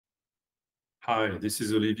Hi, this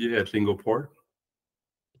is Olivier at Lingoport.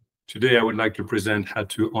 Today, I would like to present how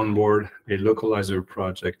to onboard a localizer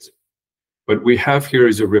project. What we have here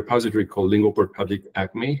is a repository called Lingoport Public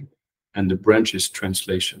Acme, and the branch is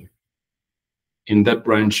translation. In that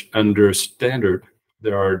branch, under standard,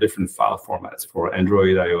 there are different file formats for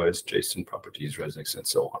Android, iOS, JSON properties, regex, and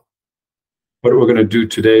so on. What we're going to do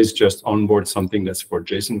today is just onboard something that's for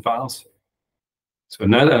JSON files. So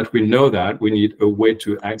now that we know that, we need a way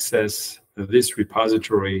to access this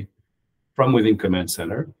repository from within Command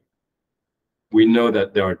Center. We know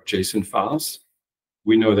that there are JSON files.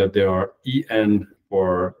 We know that there are EN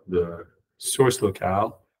for the source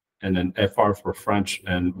locale, and then FR for French,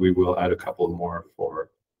 and we will add a couple more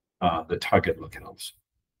for the target locales.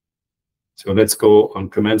 So let's go on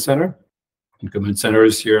Command Center. In Command Center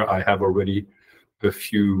is here. I have already a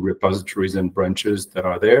few repositories and branches that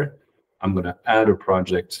are there. I'm going to add a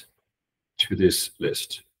project to this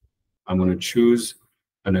list. I'm going to choose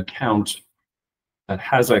an account that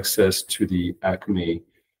has access to the Acme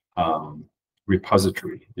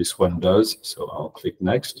repository. This one does, so I'll click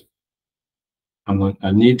Next.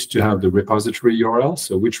 I need to have the repository URL.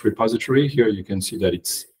 So which repository? Here you can see that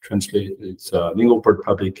it's translated. It's Lingoport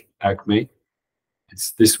Public Acme.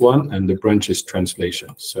 It's this one, and the branch is translation.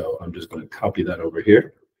 So I'm just going to copy that over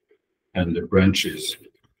here, and the branch is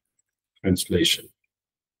translation.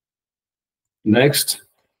 Next,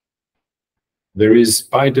 there is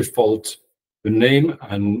by default the name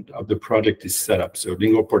of the project is set up. So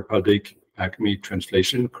Lingoport Public Acme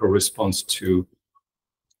translation corresponds to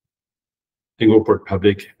Lingoport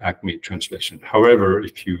Public Acme translation. However,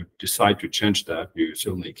 if you decide to change that, you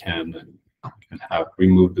certainly can, and can have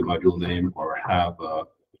remove the module name or have a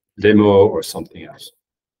demo or something else.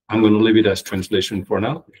 I'm going to leave it as translation for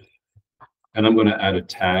now, and I'm going to add a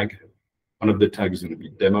tag. One of the tags is going to be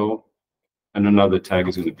demo, and another tag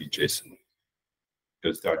is going to be JSON,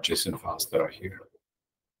 because there are JSON files that are here.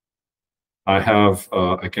 I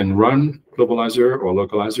can run Globalizer or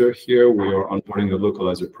Localizer. Here we are onboarding a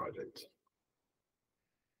Localizer project.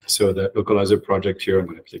 So that Localizer project here, I'm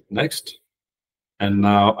going to click Next. And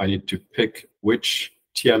now I need to pick which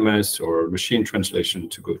TMS or machine translation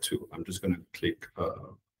to go to. I'm just going to click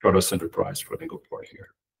Protos Enterprise for Lingoport here.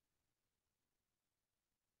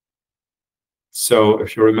 So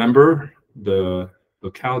if you remember, the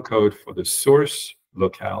locale code for the source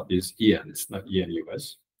locale is EN. It's not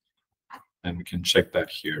ENUS. And we can check that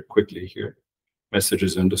here quickly here.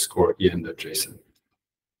 Messages underscore EN.json.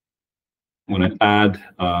 I'm going to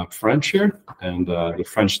add French here, and the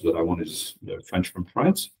French that I want is the French from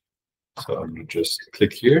France. So I'm going to just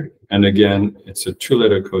click here. And again, it's a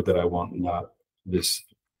two-letter code that I want, not this.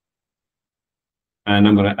 And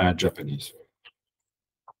I'm going to add Japanese.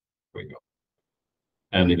 There we go.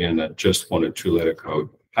 And again, I just want a two-letter code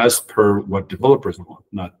as per what developers want,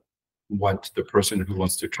 not what the person who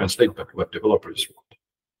wants to translate, but what developers want.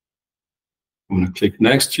 I'm going to click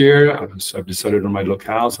Next here. So I've decided on my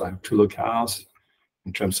locales. I have two locales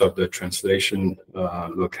in terms of the translation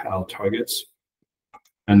locale targets.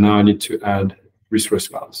 And now I need to add resource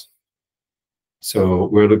files. So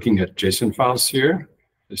we're looking at JSON files here.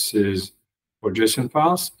 This is for JSON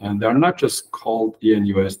files, and they're not just called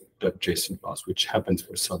enus.json files, which happens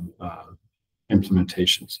for some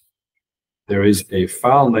implementations. There is a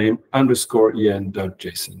file name underscore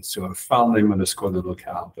en.json. So a file name underscore the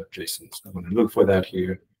locale.json. So I'm going to look for that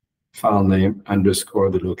here. File name underscore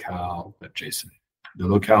the locale.json. The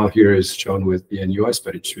locale here is shown with enus,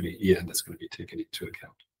 but it's really en that's going to be taken into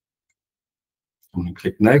account. I'm going to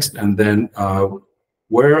click Next, and then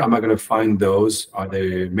where am I going to find those? Are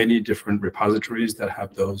there many different repositories that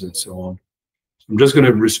have those and so on? I'm just going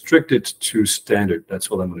to restrict it to standard. That's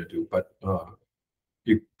what I'm going to do. But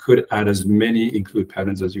you could add as many include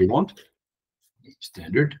patterns as you want.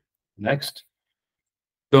 Standard. Next.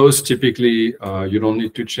 Those typically you don't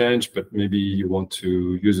need to change, but maybe you want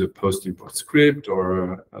to use a post import script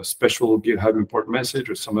or a special GitHub import message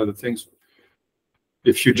or some other things.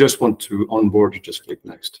 If you just want to onboard, you just click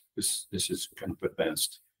Next. This is kind of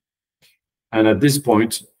advanced. And at this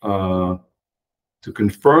point, to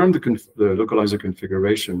confirm the localizer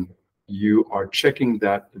configuration, you are checking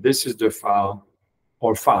that this is the file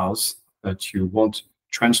or files that you want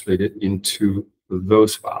translated into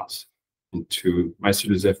those files, into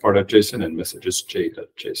messages.fr.json and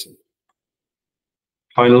messages.j.json.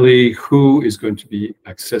 Finally, who is going to be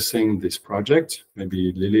accessing this project?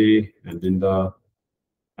 Maybe Lily and Linda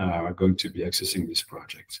are going to be accessing this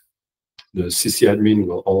project. The CC admin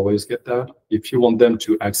will always get that. If you want them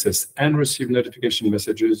to access and receive notification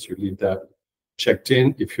messages, you leave that checked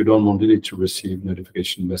in. If you don't want Lily to receive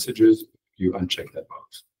notification messages, you uncheck that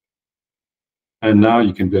box. And now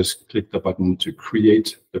you can just click the button to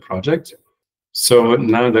create the project. So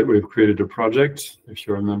now that we've created the project, if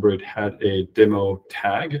you remember, it had a demo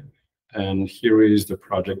tag. And here is the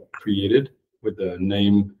project created with the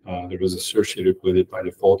name that was associated with it by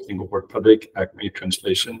default, Onboard Public, Acme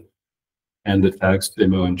Translation, and the tags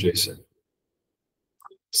demo and JSON.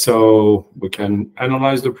 So we can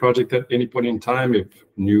analyze the project at any point in time. If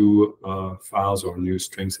new files or new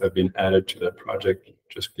strings have been added to that project,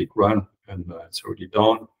 just click run, and it's already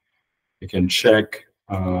done. You can check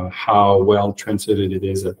how well translated it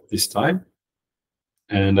is at this time.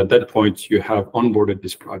 And at that point, you have onboarded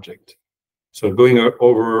this project. So going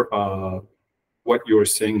over what you're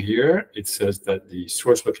seeing here, it says that the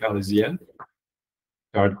source locale is EN.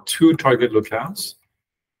 There are 2 target locales.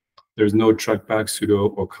 There's no trackback, pseudo,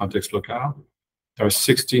 or context locale. There are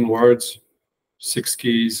 16 words, 6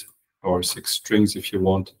 keys, or 6 strings if you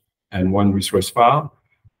want, and 1 resource file.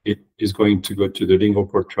 It is going to go to the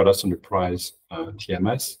Lingoport Trados Enterprise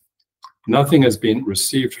TMS. Nothing has been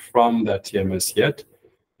received from that TMS yet.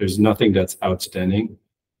 There's nothing that's outstanding.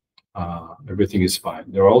 Everything is fine.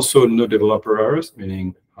 There are also no developer errors,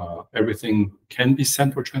 meaning everything can be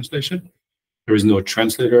sent for translation. There is no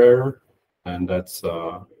translator error, and that's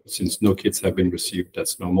since no kits have been received,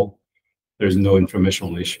 that's normal. There's no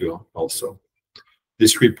informational issue also.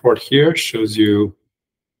 This report here shows you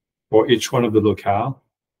for each one of the locale,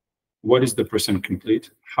 what is the % complete?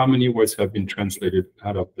 How many words have been translated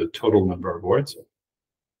out of the total number of words?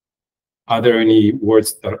 Are there any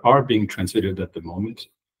words that are being translated at the moment?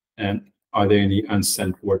 And are there any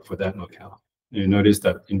unsent word for that locale? You notice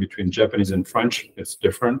that in between Japanese and French, it's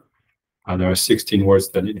different. There are 16 words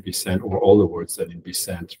that need to be sent, or all the words that need to be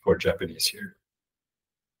sent for Japanese here.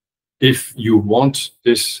 If you want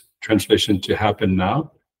this translation to happen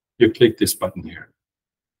now, you click this button here.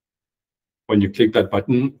 When you click that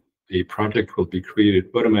button, a project will be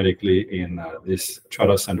created automatically in this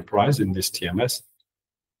Trados Enterprise, in this TMS,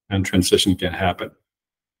 and translation can happen.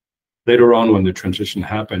 Later on, when the translation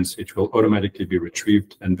happens, it will automatically be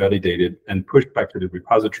retrieved and validated and pushed back to the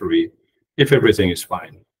repository if everything is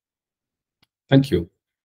fine. Thank you.